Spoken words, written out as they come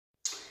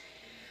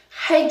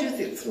Hey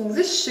Juicy Twins,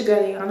 it's your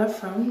girl Liana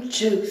from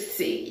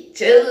Juicy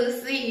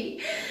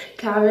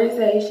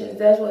Conversations.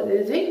 That's what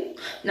it is.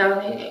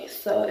 Now,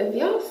 so if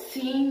y'all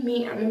see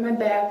me, I'm in my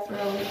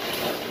bathroom.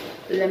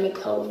 Let me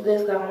close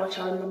this. I don't want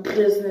y'all in my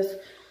business.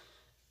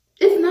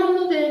 It's not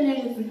no in there.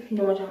 Just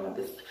don't want y'all in my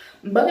business.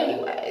 But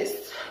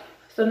anyways,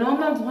 so now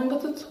I'm not doing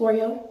a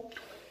tutorial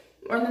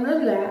or none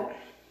of that.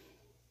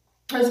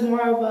 It's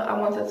more of a I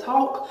want to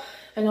talk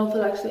and don't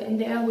feel like sitting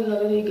down. We're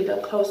gonna get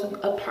up close and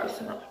up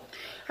personal.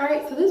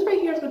 Alright, so this right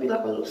here is going to be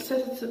like a little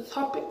sensitive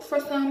topic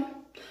for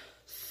some.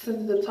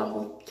 Sensitive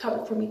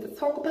topic for me to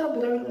talk about,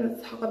 but I'm going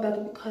to talk about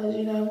it because,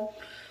 you know,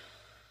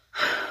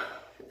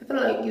 I feel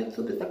like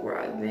YouTube is like where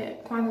I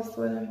went, kind of,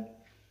 sort of.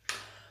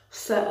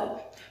 So,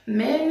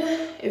 men,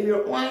 if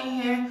you're on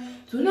here,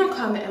 do not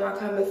comment in my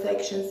comment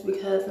sections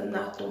because I'm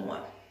not the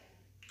one.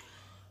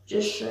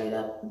 Just straight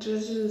up,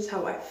 this is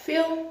how I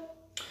feel.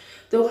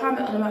 Don't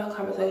comment on my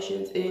comment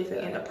sections if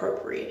they're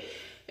inappropriate.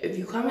 If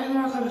you comment on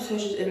my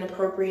conversations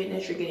inappropriate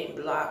and you're getting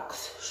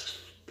blocked,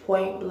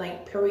 point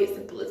blank, period,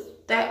 simple as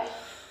that,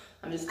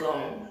 I'm just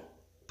going to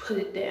put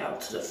it down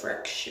to the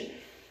fraction.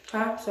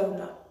 Okay? So,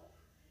 no.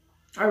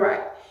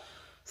 Alright.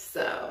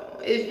 So,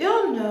 if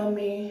y'all know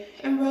me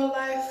in real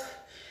life,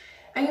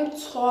 I am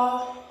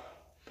tall.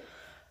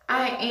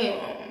 I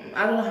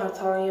don't know how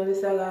tall I am.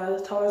 This I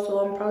got taller,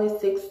 so I'm probably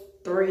 6'3",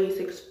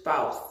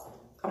 6'5",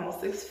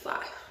 almost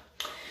 6'5".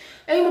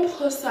 I am a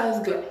plus size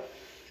girl.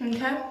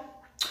 Okay?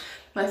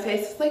 My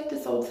face is like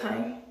this all the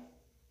time.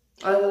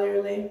 I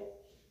literally,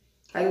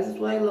 like this is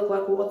what I look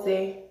like all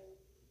day.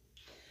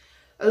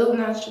 I look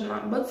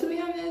nonchalant, but to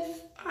be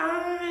honest,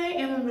 I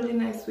am a really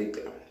nice sweet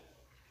girl.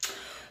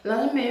 A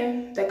lot of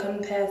men that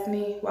come past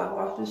me while I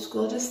walk through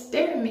school just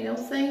stare at me. They don't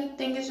say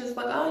anything. It's just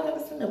like, oh, I never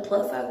seen a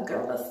plus size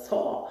girl that's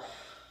tall.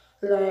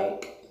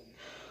 Like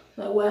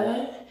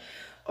what?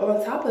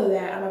 On top of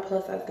that, I'm a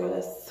plus size girl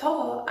that's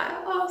tall.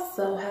 I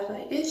also have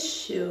an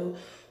issue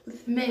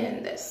with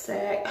men that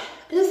say, I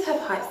just have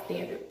high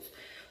standards,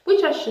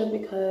 which I should,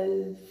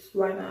 because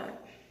why not?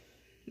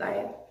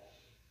 Like,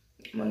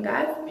 when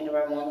guys meet the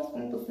right one, it's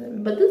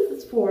 1%. But this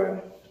is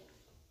for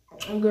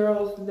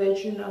girls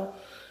that, you know,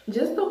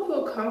 just don't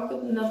feel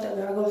confident enough that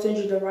God gonna send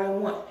you the right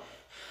one.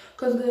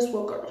 Because guess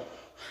what, girl?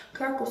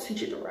 God gonna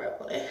send you the right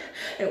one.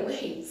 And when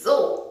he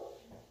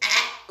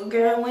do,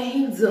 girl, when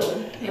he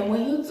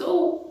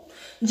do,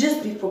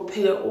 just be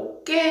prepared,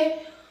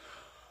 okay?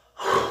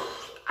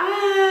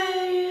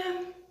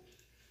 I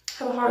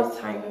have a hard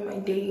time in my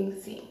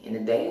dating scene. And the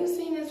dating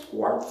scene is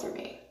hard for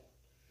me.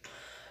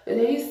 The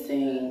dating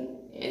scene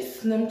is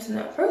slim to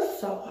none.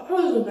 First off, I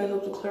always would make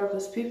up to clear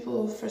because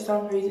people, for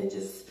some reason,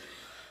 just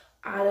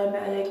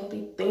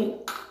automatically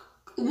think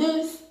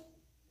this.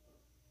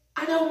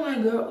 I don't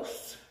like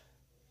girls.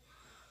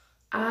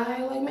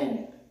 I like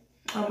men.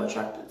 I'm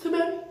attracted to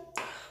men,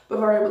 but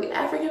variably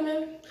African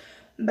men.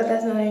 But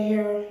that's neither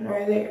here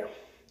nor there.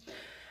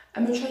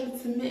 I'm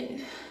attracted to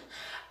men.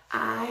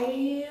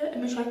 I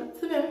am attracted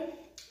to men.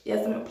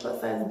 Yes, I'm a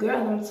plus size girl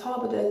and I'm tall,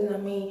 but that does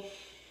not mean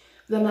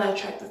that I'm not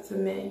attracted to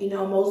men. You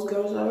know, most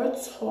girls that are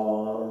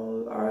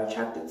tall are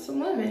attracted to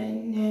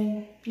women,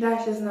 and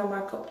that's just not my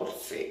cup of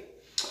tea.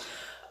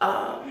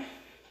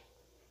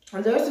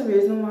 There's a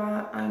reason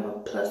why I'm a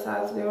plus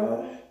size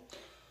girl.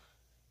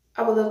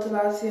 I would love to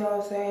lie to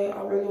y'all and say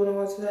I really want to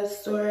go into that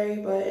story,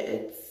 but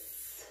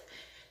it's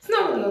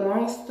not really a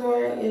long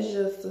story. It's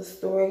just a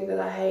story that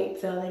I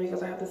hate telling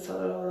because I have to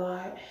tell it a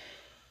lot.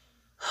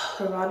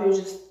 A lot of people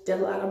just feel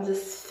like I'm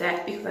just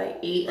fat because I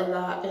eat a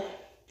lot.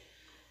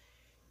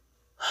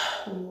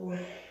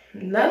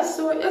 That's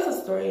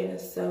a story in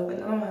itself,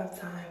 and I don't have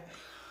time.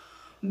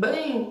 But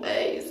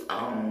anyways,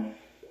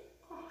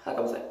 like I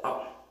was like,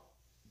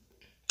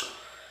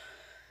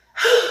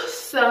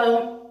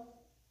 so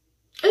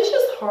it's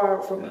just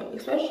hard for me,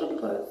 especially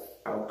because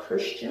I'm a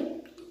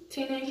Christian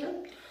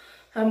teenager.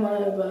 I'm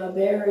one of a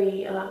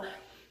very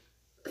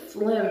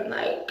slim,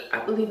 like,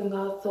 I believe in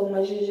God so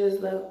much. It's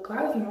just like,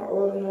 God is my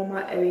all in all,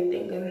 my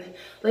everything. And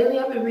lately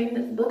I've been reading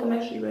this book. I'm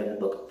actually reading the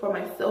book for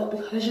myself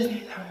because I just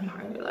need that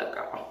reminder, like,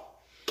 oh,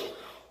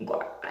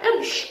 God, I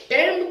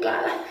understand,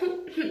 God.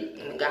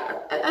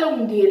 God, I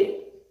don't get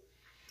it.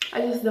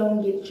 I just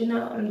don't get it. You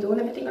know, I'm doing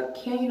everything I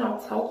can. You know,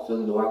 I talk to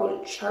the Lord, I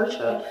go to church,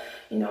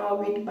 you know, I'll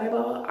read the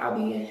Bible, I'll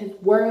be in his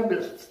word, but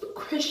it's the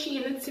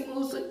Christianity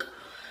music.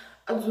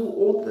 I do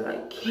all that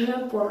I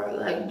can for her,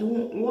 like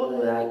doing all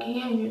that I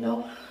can, you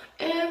know.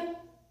 And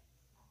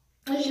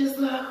it's just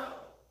like,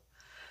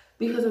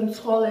 because I'm as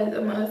tall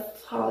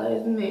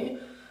as me,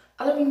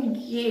 I don't even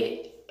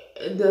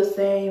get the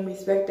same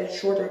respect that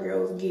shorter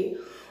girls get.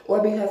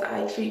 Or because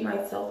I treat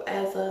myself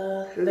as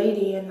a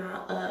lady and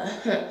not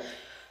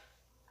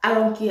I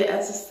don't get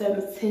as the same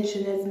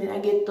attention as men. I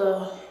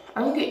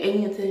don't get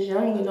any attention. I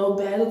don't get no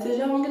bad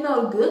attention. I don't get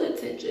no good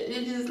attention.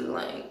 It's just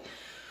like,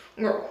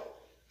 girl.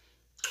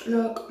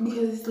 Look,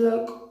 because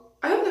look,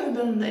 I've never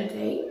been on a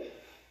date.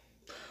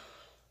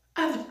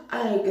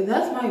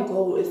 That's my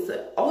goal, is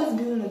to always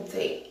be on a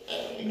date.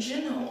 And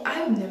you know,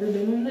 I've never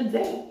been on a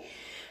date.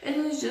 And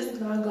it's just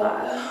not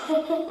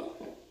God.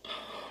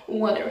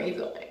 what are we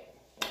doing?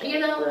 You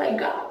know, like,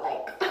 God,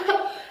 like,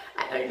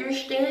 I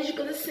understand that you're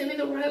gonna send me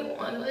the right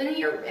one, and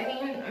you're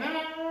saying,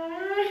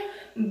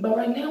 but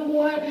right now,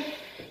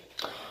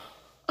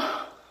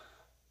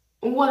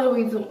 what are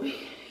we doing?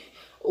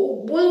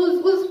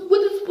 What's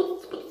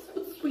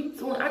we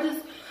doing?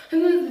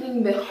 And then it's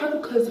even been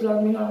hard because I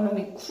don't know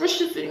any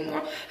Christians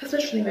anymore,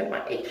 especially at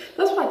my age.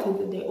 That's why I tend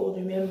to date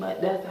older men, but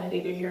that's not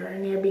either here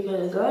and there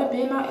because I've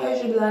been my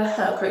age, you'd be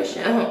like,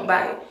 Christian,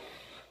 bye.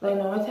 Like,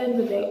 no, I tend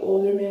to date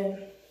older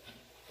men.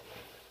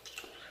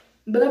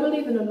 But I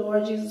believe in the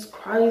Lord Jesus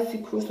Christ. He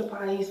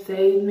crucified, he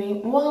saved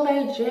me. All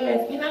that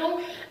jazz, you know?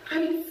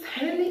 I be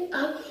standing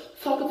up,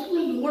 talking to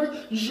the Lord,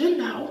 you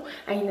know.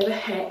 I ain't never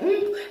had,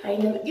 I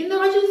ain't never, you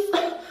know, I just,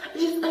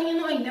 you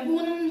know, I never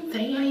went on a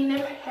date. I ain't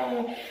never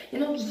had, you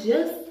know,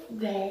 just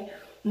that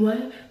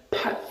one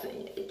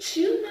person that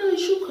you know that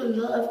you could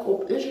love,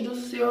 go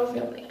introduce to your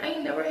family. I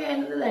ain't never had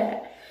none of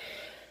that.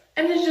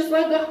 And it's just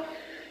like,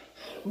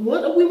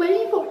 what are we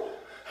waiting for?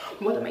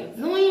 What am I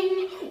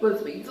doing? What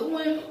is we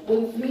doing? What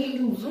is me and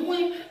you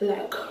doing?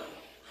 Like,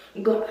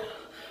 God,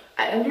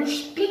 I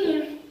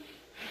understand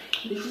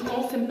that you're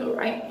gonna send me the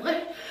right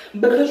one.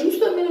 Because you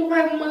sent me the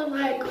right one,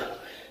 like,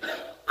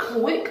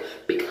 quick.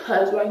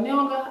 Because right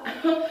now, God,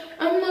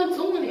 I'm not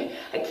doing it.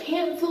 I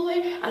can't do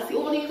it. I see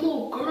all these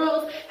little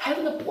girls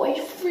having a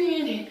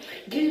boyfriend and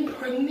getting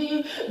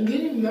pregnant,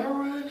 getting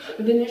married.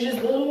 And then there's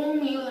just little on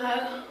me,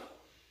 like,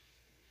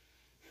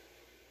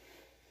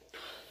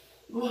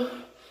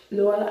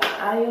 Lord,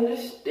 I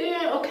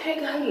understand. Okay,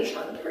 God, I'm just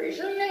trying to praise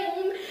your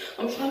name.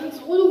 I'm trying to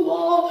do the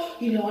wall.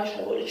 You know, I try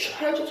to go to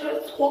church. I try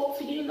to talk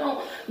to you, you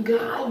know.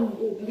 God,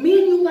 me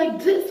and you like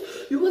this.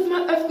 You was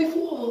my earthly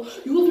father.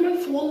 You was my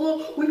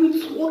father. We be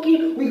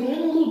talking. We going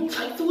a little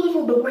tight or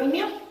whatever. But right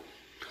now,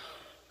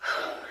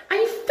 I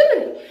ain't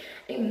feeling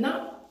it. I'm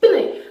not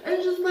feeling it. And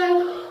it's just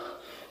like,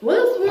 what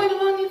else do I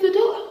need to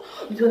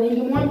do? Do I need to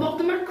get more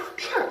involved in my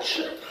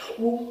church?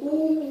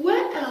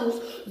 What else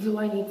do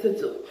I need to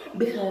do?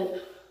 Because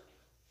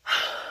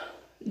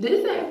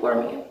this ain't for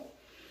me.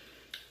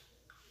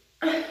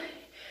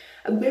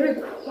 I'm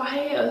very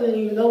quiet, a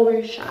little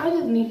lower-ish. I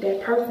just need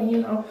that person, you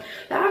know,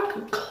 that I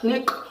could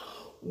click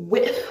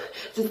with.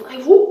 Just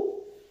like,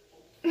 whoop.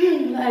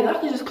 Like, I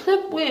can just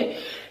click with.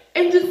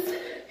 And just,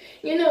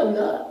 you know,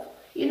 love.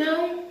 You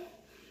know?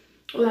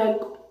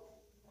 Like,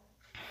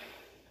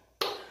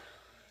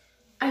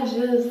 I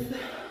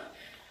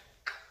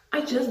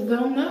just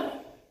don't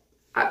know.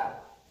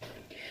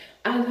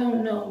 I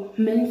don't know.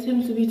 Men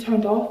seem to be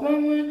turned off by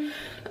women.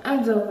 I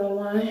don't know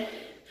why.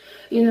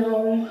 You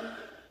know,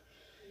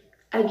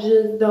 I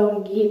just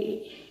don't get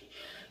it.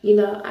 You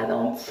know, I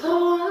don't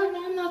talk. I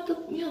know I'm not the,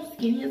 you know,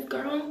 skinniest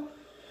girl.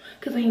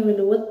 Because I ain't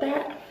really with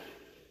that.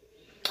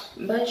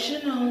 But,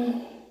 you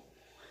know,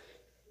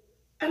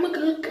 I'm a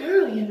good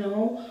girl, you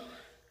know.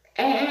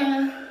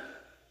 And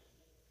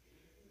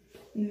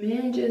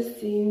men just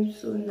seem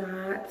to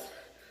not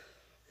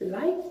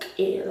like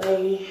it.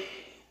 Like,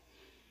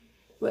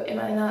 but am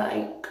I not,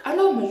 like, I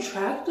know I'm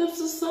attractive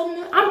to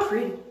someone. I'm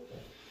pretty.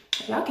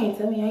 Y'all can't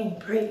tell me I ain't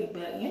pretty,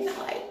 but you know,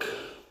 like,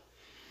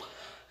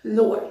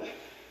 Lord,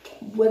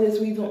 what is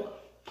we doing?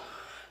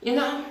 You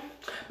know?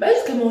 But I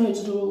just came on here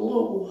to do a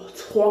little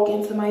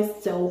talking to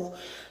myself.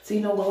 So,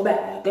 you know, go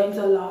back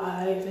into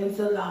life,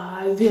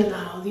 you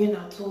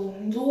know, to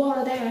do all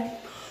of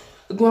that.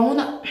 Growing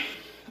up.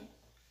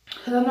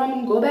 Because I know I'm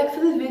going to go back to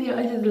this video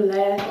and just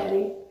laugh at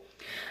it.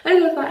 I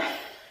was like,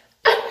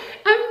 I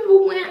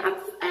remember when I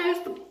was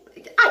asked,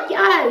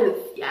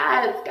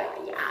 yes, God,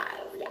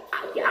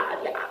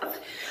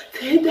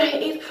 10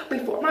 days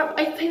before my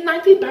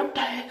 19th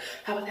birthday,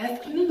 I was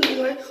asking the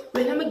Lord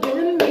when I'm going to get a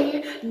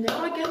man. Now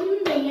I got a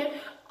man.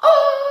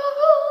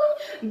 Oh!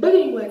 But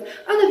anyways,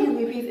 I love you,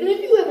 VPs. And if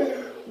you ever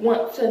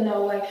want to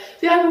know, like,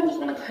 if you ever just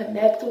want to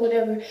connect or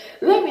whatever,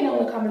 let me know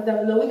in the comments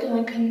down below. We can,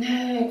 like,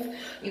 connect.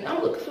 You know,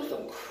 I'm looking for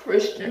some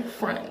Christian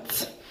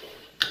friends.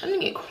 I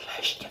need a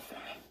Christian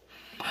friend.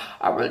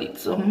 I really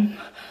do.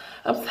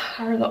 I'm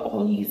tired of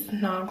all these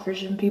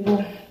non-Christian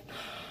people.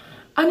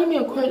 I need me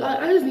a Christian.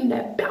 I just need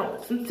that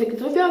balance. I'm sick.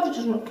 So if y'all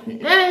just want to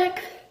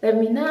connect, let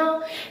me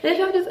know. And if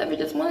y'all just ever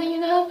just want to, you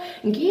know,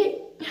 get,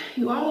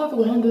 you all ever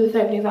want to do the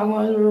same things I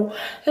want to do,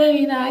 let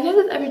me know. Y'all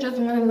just ever just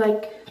want to,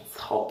 like,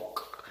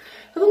 talk.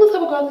 Because I'm the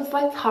type of girl that's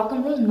like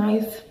talking real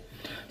nice.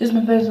 Just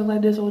my face look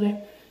like this all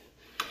day.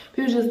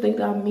 People just think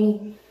that I'm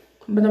mean,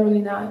 but I'm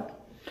really not.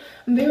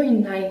 I'm very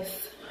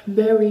nice.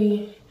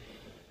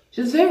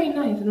 Just very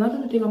nice. And a lot of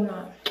people think I'm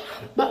not.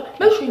 But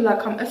make sure you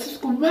like, comment, and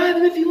subscribe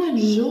if you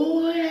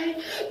enjoy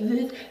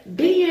this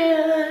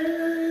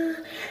video.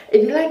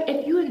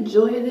 If you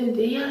enjoy the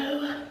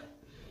video,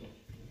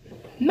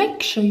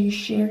 make sure you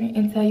share it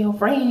and tell your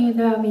friends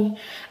about me.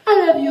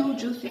 I love you,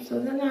 Juicy. So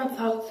then I'll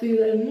talk to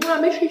you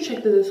later. Make sure you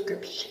check the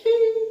description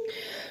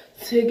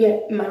to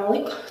get my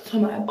link to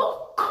my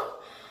book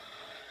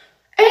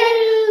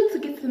and to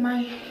get to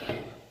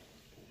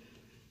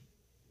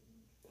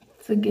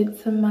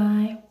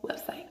my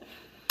website.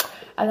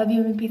 I love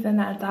you and peace,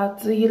 and I'll talk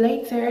to you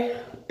later.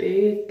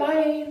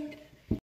 Bye.